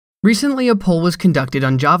Recently, a poll was conducted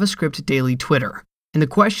on JavaScript Daily Twitter, and the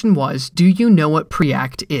question was, do you know what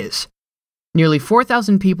Preact is? Nearly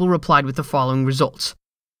 4,000 people replied with the following results.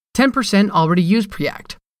 10% already use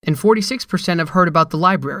Preact, and 46% have heard about the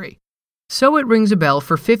library. So it rings a bell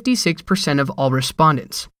for 56% of all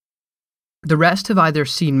respondents. The rest have either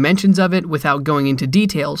seen mentions of it without going into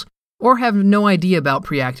details, or have no idea about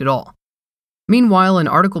Preact at all. Meanwhile, an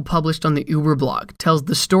article published on the Uber blog tells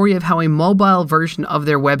the story of how a mobile version of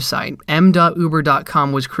their website,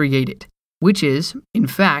 m.uber.com, was created, which is, in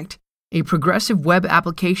fact, a progressive web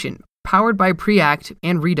application powered by Preact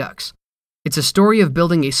and Redux. It's a story of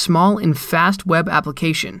building a small and fast web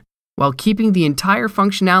application while keeping the entire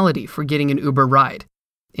functionality for getting an Uber ride.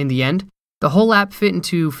 In the end, the whole app fit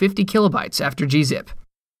into 50 kilobytes after gzip.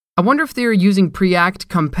 I wonder if they are using Preact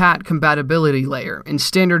compat compatibility layer and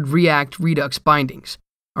standard React Redux bindings.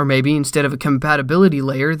 Or maybe instead of a compatibility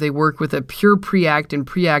layer, they work with a pure Preact and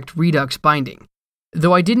Preact Redux binding.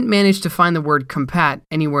 Though I didn't manage to find the word compat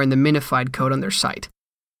anywhere in the minified code on their site.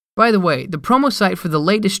 By the way, the promo site for the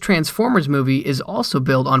latest Transformers movie is also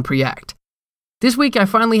built on Preact. This week I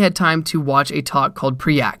finally had time to watch a talk called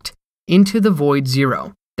Preact, Into the Void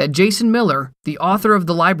Zero, that Jason Miller, the author of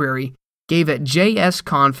the library, gave at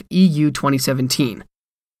JSConf EU 2017.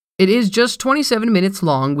 It is just 27 minutes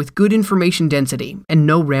long with good information density and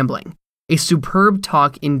no rambling. A superb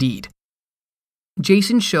talk indeed.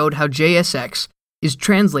 Jason showed how JSX is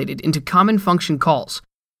translated into common function calls,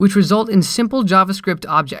 which result in simple JavaScript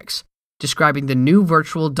objects, describing the new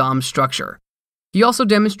virtual DOM structure. He also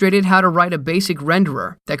demonstrated how to write a basic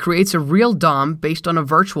renderer that creates a real DOM based on a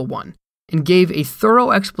virtual one, and gave a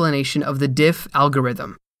thorough explanation of the diff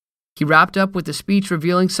algorithm. He wrapped up with a speech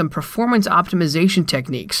revealing some performance optimization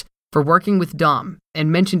techniques for working with DOM,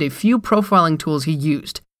 and mentioned a few profiling tools he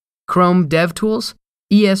used: Chrome DevTools,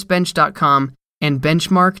 esbench.com, and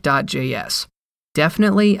benchmark.js.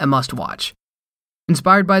 Definitely a must-watch.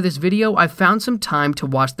 Inspired by this video, I found some time to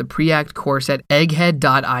watch the Preact course at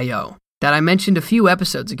egghead.io that I mentioned a few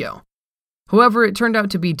episodes ago. However, it turned out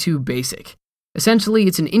to be too basic. Essentially,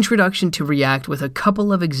 it's an introduction to React with a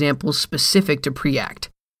couple of examples specific to Preact.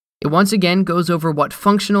 It once again goes over what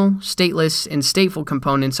functional, stateless, and stateful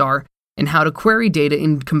components are, and how to query data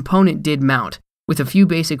in component did mount, with a few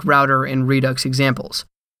basic router and Redux examples.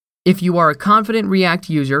 If you are a confident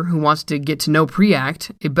React user who wants to get to know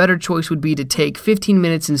Preact, a better choice would be to take 15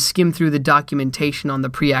 minutes and skim through the documentation on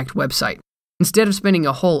the Preact website, instead of spending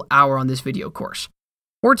a whole hour on this video course.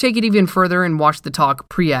 Or take it even further and watch the talk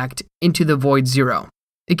Preact Into the Void Zero.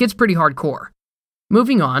 It gets pretty hardcore.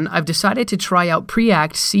 Moving on, I've decided to try out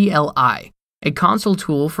Preact CLI, a console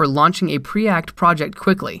tool for launching a Preact project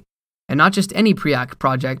quickly, and not just any Preact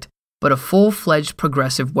project, but a full-fledged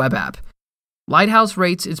progressive web app. Lighthouse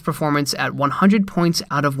rates its performance at 100 points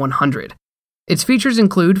out of 100. Its features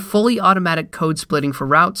include fully automatic code splitting for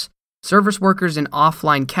routes, service workers and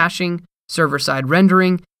offline caching, server-side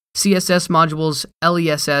rendering, CSS modules,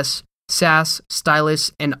 LESS, Sass,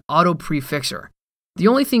 stylus, and auto prefixer. The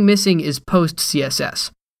only thing missing is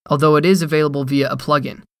post-CSS, although it is available via a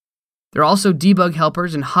plugin. There are also debug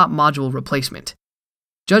helpers and hot module replacement.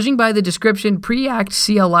 Judging by the description, Preact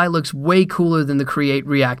CLI looks way cooler than the Create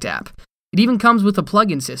React app. It even comes with a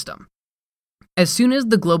plugin system. As soon as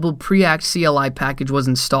the global Preact CLI package was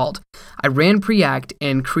installed, I ran Preact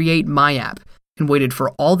and Create My App and waited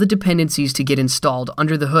for all the dependencies to get installed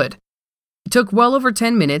under the hood. It took well over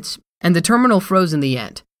 10 minutes, and the terminal froze in the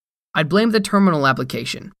end. I'd blame the terminal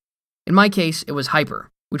application. In my case, it was Hyper,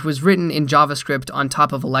 which was written in JavaScript on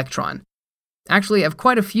top of Electron. Actually, I have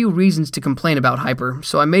quite a few reasons to complain about Hyper,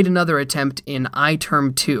 so I made another attempt in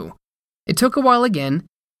iTerm 2. It took a while again,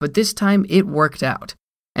 but this time it worked out,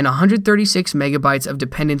 and 136 megabytes of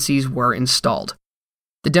dependencies were installed.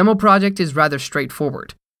 The demo project is rather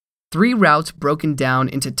straightforward. 3 routes broken down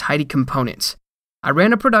into tidy components. I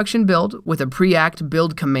ran a production build with a Preact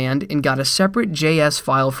build command and got a separate JS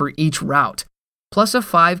file for each route, plus a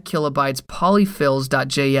 5 kilobytes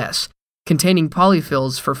polyfills.js containing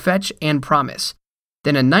polyfills for fetch and promise,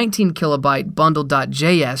 then a 19 kilobyte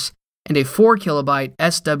bundle.js and a 4 kilobyte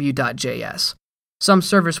sw.js. Some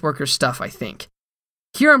service worker stuff, I think.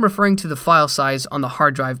 Here I'm referring to the file size on the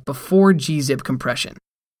hard drive before gzip compression.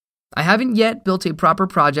 I haven't yet built a proper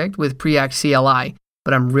project with Preact CLI,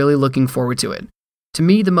 but I'm really looking forward to it. To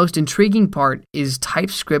me, the most intriguing part is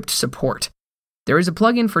TypeScript support. There is a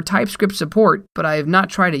plugin for TypeScript support, but I have not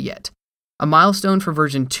tried it yet. A milestone for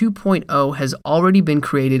version 2.0 has already been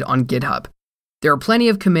created on GitHub. There are plenty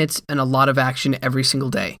of commits and a lot of action every single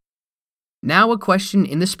day. Now a question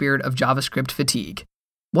in the spirit of JavaScript fatigue.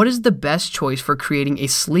 what is the best choice for creating a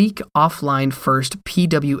sleek, offline-first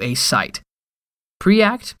PWA site?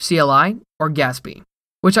 Preact, CLI, or Gatsby,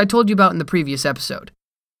 which I told you about in the previous episode.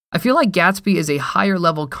 I feel like Gatsby is a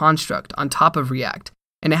higher-level construct on top of React,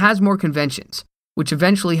 and it has more conventions, which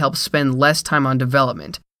eventually helps spend less time on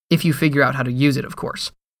development, if you figure out how to use it, of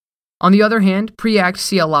course. On the other hand, Preact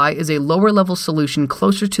CLI is a lower-level solution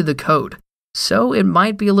closer to the code, so it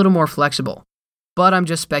might be a little more flexible. But I'm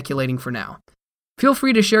just speculating for now. Feel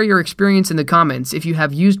free to share your experience in the comments if you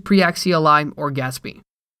have used Preact CLI or Gatsby.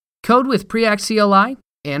 Code with Preact CLI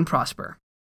and prosper.